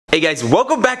Hey guys,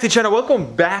 welcome back to the channel.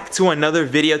 Welcome back to another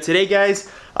video. Today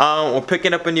guys, we're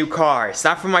picking up a new car. It's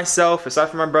not for myself, it's not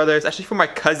for my brother, it's actually for my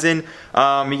cousin.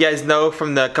 You guys know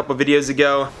from the couple videos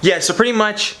ago. Yeah, so pretty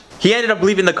much he ended up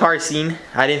leaving the car scene.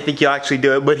 I didn't think he'll actually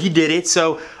do it, but he did it.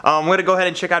 So we're gonna go ahead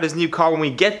and check out his new car when we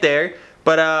get there.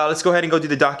 But let's go ahead and go do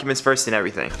the documents first and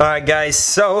everything. Alright guys,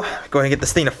 so go ahead and get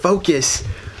this thing to focus.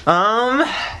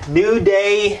 New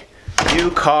day,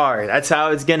 new car. That's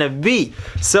how it's gonna be.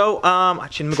 So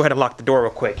actually, let me go ahead and lock the door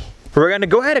real quick. We're gonna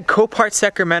go ahead to Copart,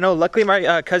 Sacramento. Luckily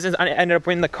my cousins ended up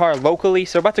bringing the car locally,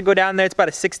 so we're about to go down there. It's about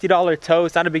a $60 tow.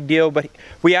 It's not a big deal, but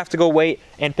we have to go wait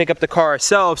and pick up the car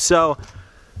ourselves. So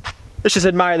let's just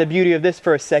admire the beauty of this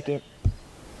for a second.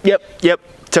 Yep,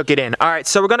 took it in. Alright,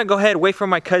 so we're gonna go ahead, wait for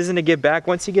my cousin to get back.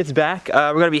 Once he gets back,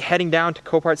 we're gonna be heading down to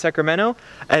Copart, Sacramento,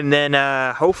 and then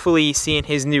hopefully seeing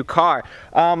his new car.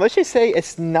 Let's just say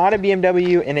it's not a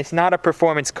BMW and it's not a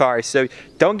performance car, so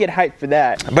don't get hyped for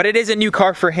that. But it is a new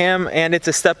car for him, and it's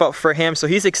a step up for him, so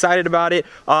he's excited about it.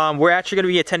 We're actually gonna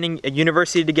be attending a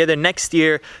university together next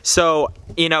year, so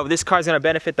you know, this car's gonna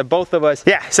benefit the both of us.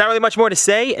 Yeah, it's not really much more to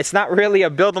say. It's not really a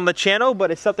build on the channel,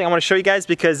 but it's something I want to show you guys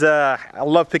because I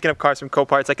love picking up cars from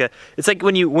Copart. It's like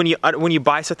when you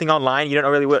buy something online, you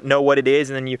don't really know what it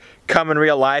is, and then you come in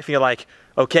real life and you're like,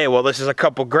 okay, well this is a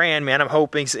couple grand, man. I'm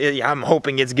hoping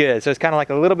it's good. So it's kind of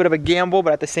like a little bit of a gamble,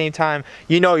 but at the same time,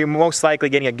 you know, you're most likely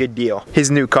getting a good deal.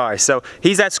 His new car. So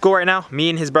he's at school right now.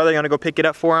 Me and his brother are gonna go pick it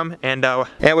up for him, and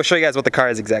we'll show you guys what the car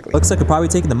is exactly. Looks like we're probably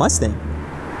taking the Mustang.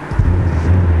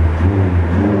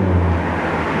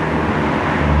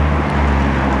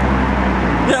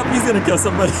 Yep, he's gonna kill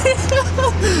somebody.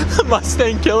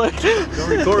 Mustang killer. Don't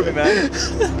record me, man.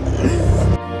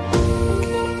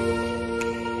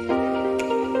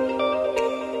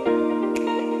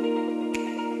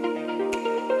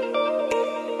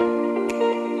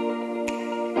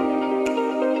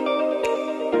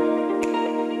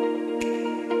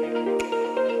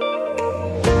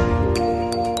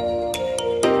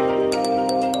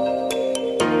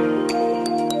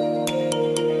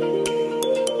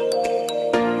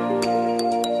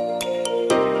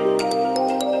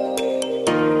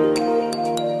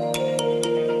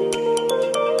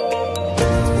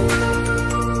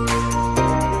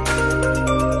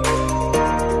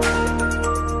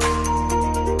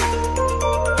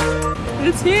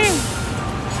 It's here.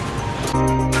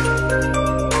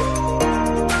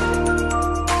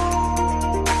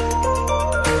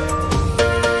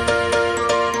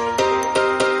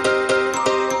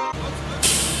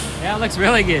 Yeah, it looks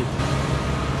really good.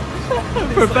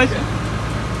 Professional.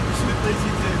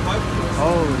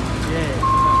 Oh shit.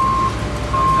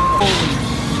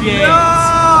 Holy shit.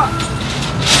 Yeah!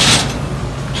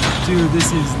 Dude,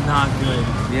 this is not good.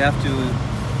 You have to.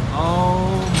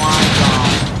 Oh my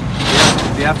god.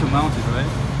 You have to mount it, right?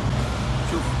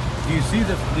 So, do you see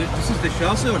this is the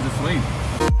chassis or the frame?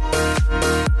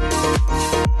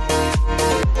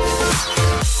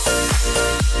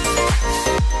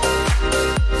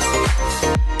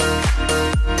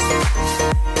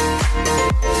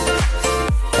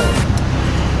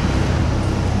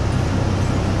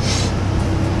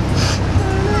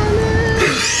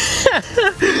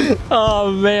 Oh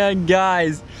man,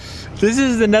 guys. This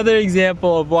is another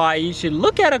example of why you should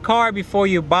look at a car before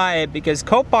you buy it, because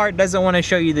Copart doesn't want to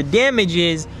show you the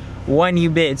damages when you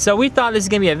bid. So we thought this is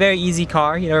gonna be a very easy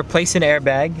car, you know, replace an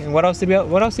airbag. And what else did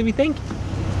we think?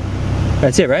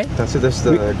 That's it, right? That's it. That's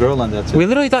the grill, and that's it. We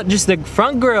literally thought just the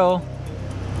front grille,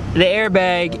 the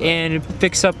airbag, and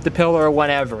fix up the pillar or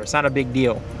whatever. It's not a big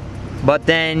deal. But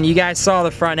then you guys saw the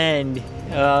front end,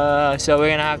 so we're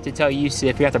gonna have to tell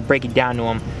Yusuf, we have to break it down to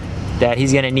him, that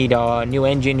he's gonna need a new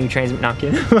engine, new transmission. Not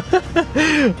kidding.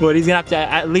 But he's gonna have to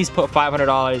at least put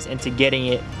 $500 into getting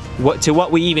it to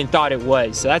what we even thought it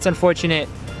was. So that's unfortunate,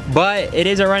 but it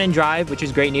is a run and drive, which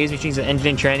is great news, which means the engine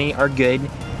and training are good.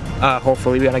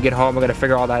 Hopefully we're gonna get home, we're gonna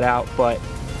figure all that out, but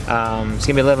it's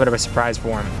gonna be a little bit of a surprise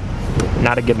for him.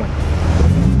 Not a good one.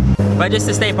 But just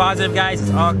to stay positive, guys,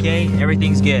 it's okay,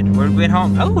 everything's good. We're at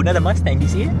home. Oh, another Mustang, do you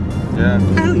see it? Yeah.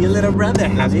 Oh, your little brother.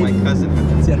 That's my cousin.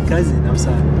 It's your cousin, I'm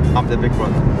sorry. I'm the big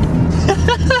brother.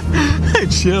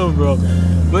 Chill, bro.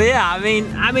 But yeah, I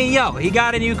mean, yo, he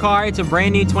got a new car. It's a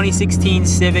brand new 2016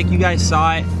 Civic. You guys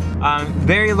saw it.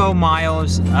 Very low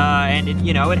miles, and it,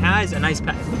 you know, it has a nice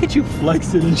pack. Look at you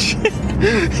flexing and shit.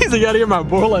 He's like, gotta get my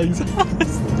bow legs.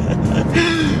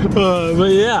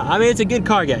 But yeah, I mean, it's a good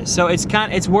car, guys. So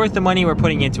it's worth the money we're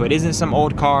putting into it. It isn't some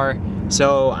old car.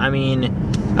 So I mean,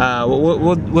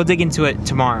 we'll dig into it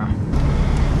tomorrow.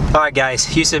 All right,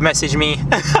 guys. Yusuf messaged me.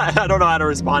 I don't know how to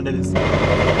respond to this.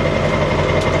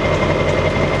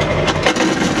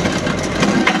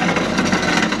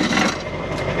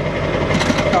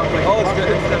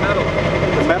 it's the metal.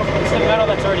 The metal? It's the metal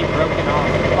that's already broken off.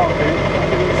 Okay.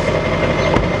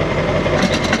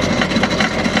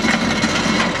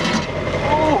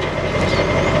 Oh!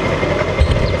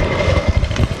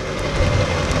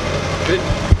 Good.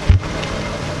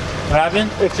 What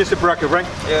happened? It's just a bracket, right?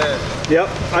 Yeah. Yep,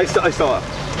 I saw it.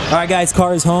 All right, guys,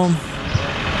 car is home.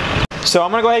 So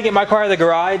I'm gonna go ahead and get my car out of the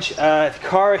garage. The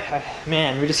car,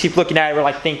 man, we just keep looking at it. We're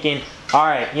like thinking, all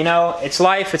right, you know, it's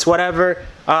life, it's whatever.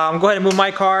 I'm going to move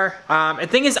my car. The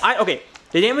thing is, okay,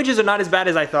 the damages are not as bad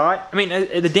as I thought. I mean,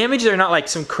 the damages are not like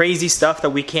some crazy stuff that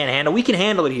we can't handle. We can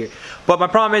handle it here. But my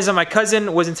problem is that my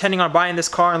cousin was intending on buying this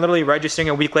car and literally registering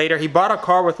a week later. He bought a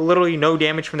car with literally no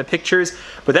damage from the pictures.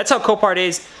 But that's how Copart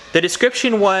is. The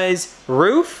description was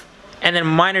roof and then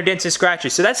minor dents and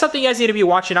scratches. So that's something you guys need to be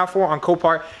watching out for on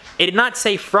Copart. It did not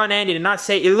say front end. It did not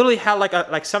say. It literally had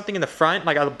like something in the front,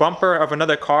 like a bumper of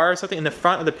another car or something in the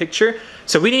front of the picture.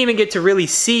 So we didn't even get to really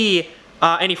see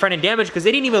any front end damage because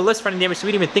they didn't even list front end damage, so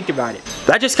we didn't even think about it.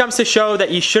 That just comes to show that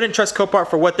you shouldn't trust Copart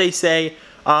for what they say.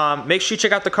 Make sure you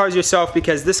check out the cars yourself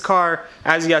because this car,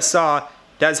 as you guys saw,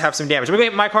 does have some damage. We're gonna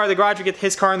get my car in the garage. We get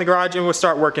his car in the garage, and we'll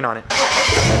start working on it.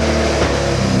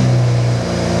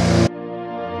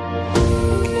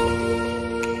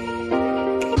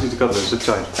 Cut the zip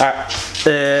tie.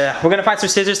 Alright, we're gonna find some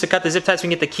scissors to cut the zip ties so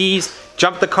we can get the keys,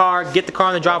 jump the car, get the car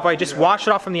on the driveway, just wash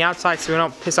it off from the outside so we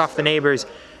don't piss off the neighbors,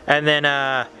 and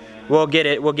then we'll get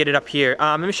it up here.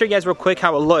 Let me show you guys real quick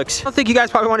how it looks. I don't think you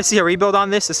guys probably want to see a rebuild on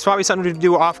this. It's probably something to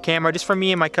do off camera, just for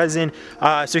me and my cousin,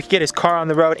 so we can get his car on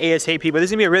the road ASAP. But this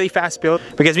is gonna be a really fast build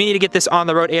because we need to get this on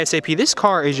the road ASAP. This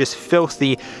car is just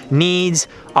filthy, needs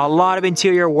a lot of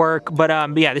interior work. But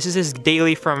yeah, this is his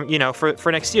daily from, you know,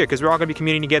 for next year because we're all gonna be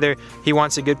commuting together. He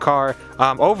wants a good car.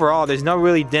 Overall, there's no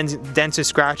really dents and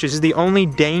scratches. This is the only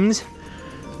dings.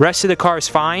 Rest of the car is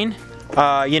fine.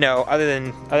 You know, other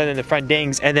than the front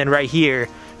dings, and then right here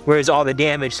where's all the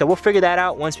damage. So we'll figure that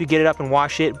out once we get it up and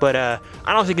wash it, but I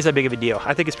don't think it's that big of a deal.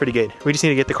 I think it's pretty good. We just need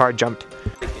to get the car jumped.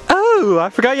 Oh, I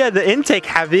forgot you had the intake,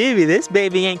 Habibi. This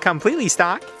baby ain't completely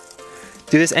stock.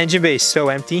 Dude, this engine bay is so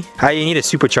empty. You need a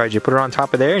supercharger. Put it on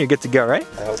top of there and you're good to go, right?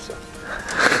 I hope so.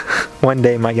 One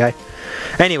day, my guy.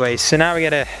 Anyways, so now we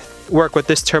gotta work with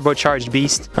this turbocharged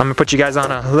beast. I'm gonna put you guys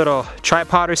on a little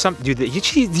tripod or something. Dude,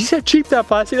 these are cheap, that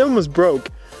plastic. That almost broke.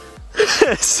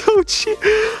 So cheap.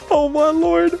 Oh my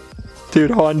lord.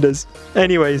 Dude, Hondas.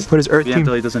 Anyways, what is Earth Team?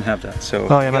 BMW doesn't have that, so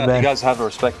oh yeah, my bad. You guys have to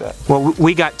respect that. Well,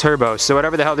 we got turbo, so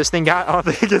whatever the hell this thing got, I don't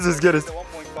think it's as good as the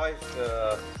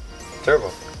 1.5 turbo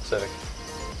Civic.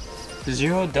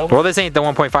 Zero double. Well, this ain't the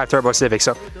 1.5 turbo Civic,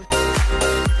 so.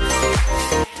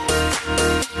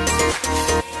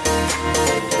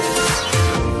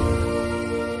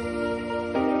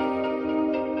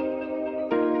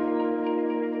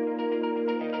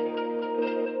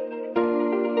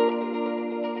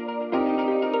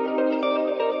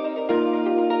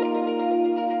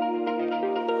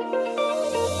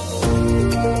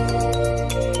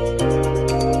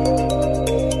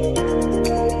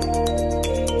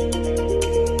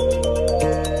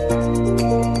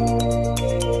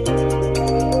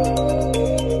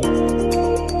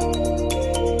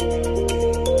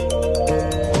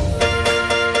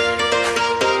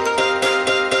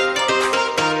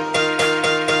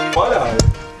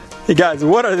 Hey guys,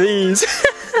 what are these?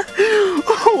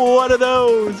 What are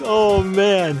those? Oh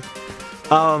man.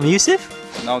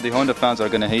 Yusuf? Now the Honda fans are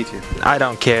gonna hate you. I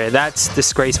don't care. That's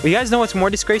disgraceful. You guys know what's more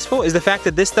disgraceful is the fact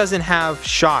that this doesn't have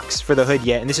shocks for the hood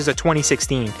yet, and this is a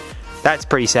 2016. That's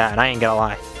pretty sad. I ain't gonna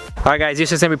lie. All right, guys,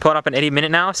 Yusuf's gonna be pulling up in any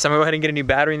minute now, so I'm gonna go ahead and get a new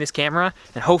battery in this camera,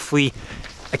 and hopefully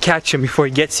I catch him before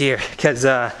he gets here, because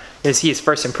this is his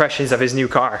first impressions of his new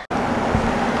car.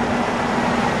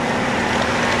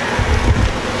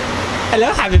 Hello,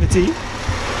 Habibti.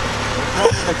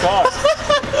 What's wrong with the car?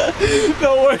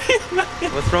 Don't worry.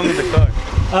 What's wrong with the car?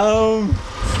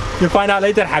 You'll find out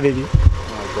later, Habibi.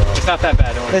 Oh god. It's not that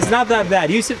bad, don't worry. It's not that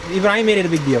bad. Ibrahim made it a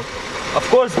big deal. Of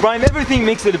course, Brian, everything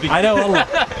makes it a big deal. I know, Allah.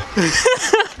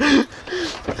 The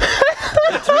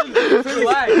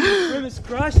trim is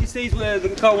crushed, he says the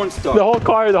car won't start.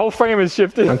 The whole frame is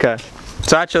shifted. Okay.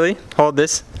 So actually, hold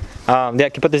this. Yeah, can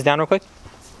you put this down real quick?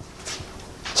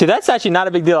 See, that's actually not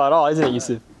a big deal at all, isn't it,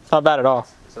 Yusuf? It's not bad at all.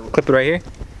 So clip it right here.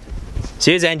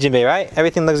 So here's the engine bay, right?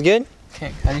 Everything looks good?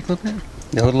 Okay, how do you clip it?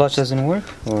 The hood latch doesn't work?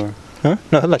 Or? Huh?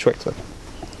 No, hood latch works. Look.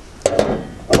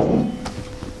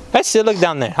 That's it, look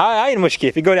down there. I ain't mushki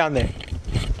if you go down there.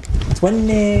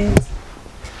 20.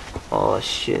 Oh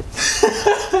shit.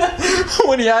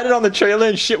 When he had it on the trailer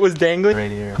and shit was dangling.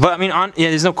 Radiator. But I mean, yeah,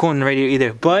 there's no coolant in the radiator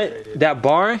either. But that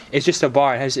bar is just a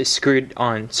bar. It's screwed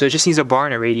on. So it just needs a bar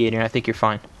and a radiator, and I think you're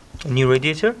fine. A new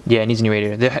radiator? Yeah, it needs a new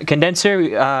radiator. The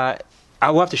condenser, I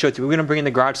will have to show it to you. We're gonna bring it in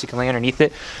the garage so you can lay underneath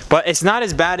it. But it's not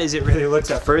as bad as it really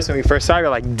looks at first. When we first saw it, we were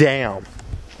like, damn.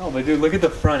 Oh, but dude, look at the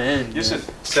front end. You should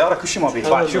start a Kushimobi.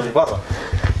 Why? Shoot, brother.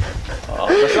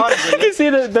 You can see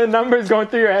the numbers going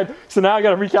through your head. So now I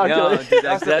gotta recalculate. Dude,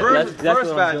 that's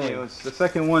first bad news. The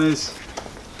second one is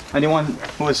anyone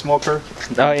who is a smoker.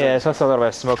 Oh yeah, it's also a little bit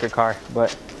of a smoker car,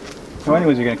 but. So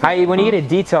anyways, you're gonna. When you get it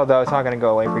detailed though, it's not gonna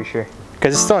go away, pretty sure.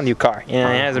 Because it's still a new car. You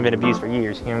know, it hasn't been abused for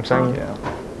years. You know what I'm saying?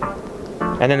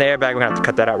 Yeah. And then the airbag, we're gonna have to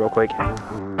cut that out real quick.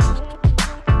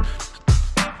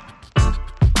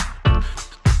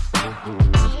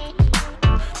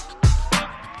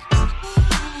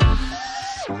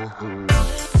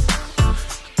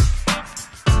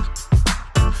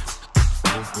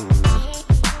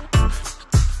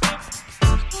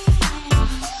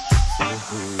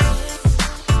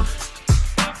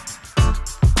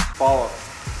 Follow.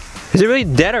 Is it really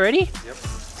dead already? Yep.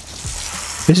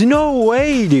 There's no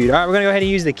way, dude. All right, we're gonna go ahead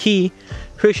and use the key.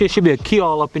 Pretty sure there should be a key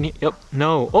all up in here. Yep,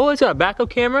 no. Oh, it's got a backup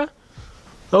camera?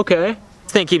 Okay.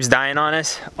 This thing keeps dying on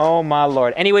us. Oh my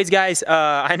Lord. Anyways, guys,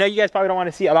 I know you guys probably don't want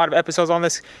to see a lot of episodes on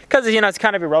this because, you know, it's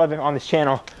kind of irrelevant on this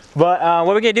channel. But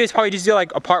what we're gonna do is probably just do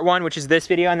like a part 1, which is this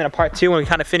video, and then a part 2 when we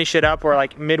kind of finish it up, or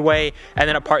like midway, and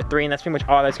then a part 3, and that's pretty much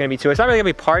all that's gonna be to it. It's not really gonna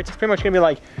be parts. It's pretty much gonna be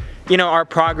like, you know, our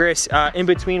progress in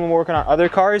between when we're working on other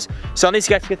cars. So at least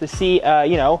you guys get to see,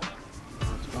 you know,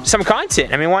 some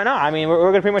content. I mean, why not? I mean, we're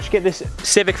gonna pretty much get this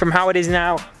Civic from how it is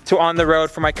now to on the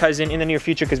road for my cousin in the near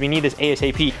future because we need this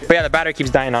ASAP. But yeah, the battery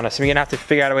keeps dying on us, so we're gonna have to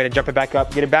figure out a way to jump it back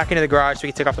up, get it back into the garage so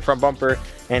we can take off the front bumper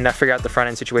and figure out the front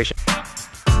end situation.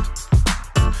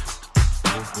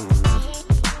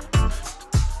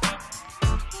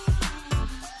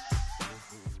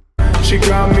 She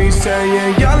got me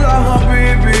saying, Yalla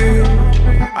habibi,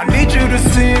 I need you to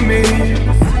see me.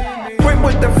 Quick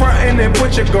with the front end and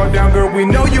put your guard down, girl, we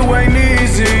know you ain't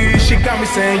easy. She got me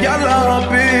saying, Yalla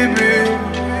habibi,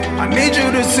 I need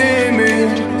you to see me.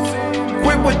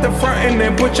 Quick with the front end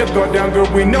and put your guard down,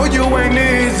 girl, we know you ain't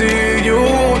easy.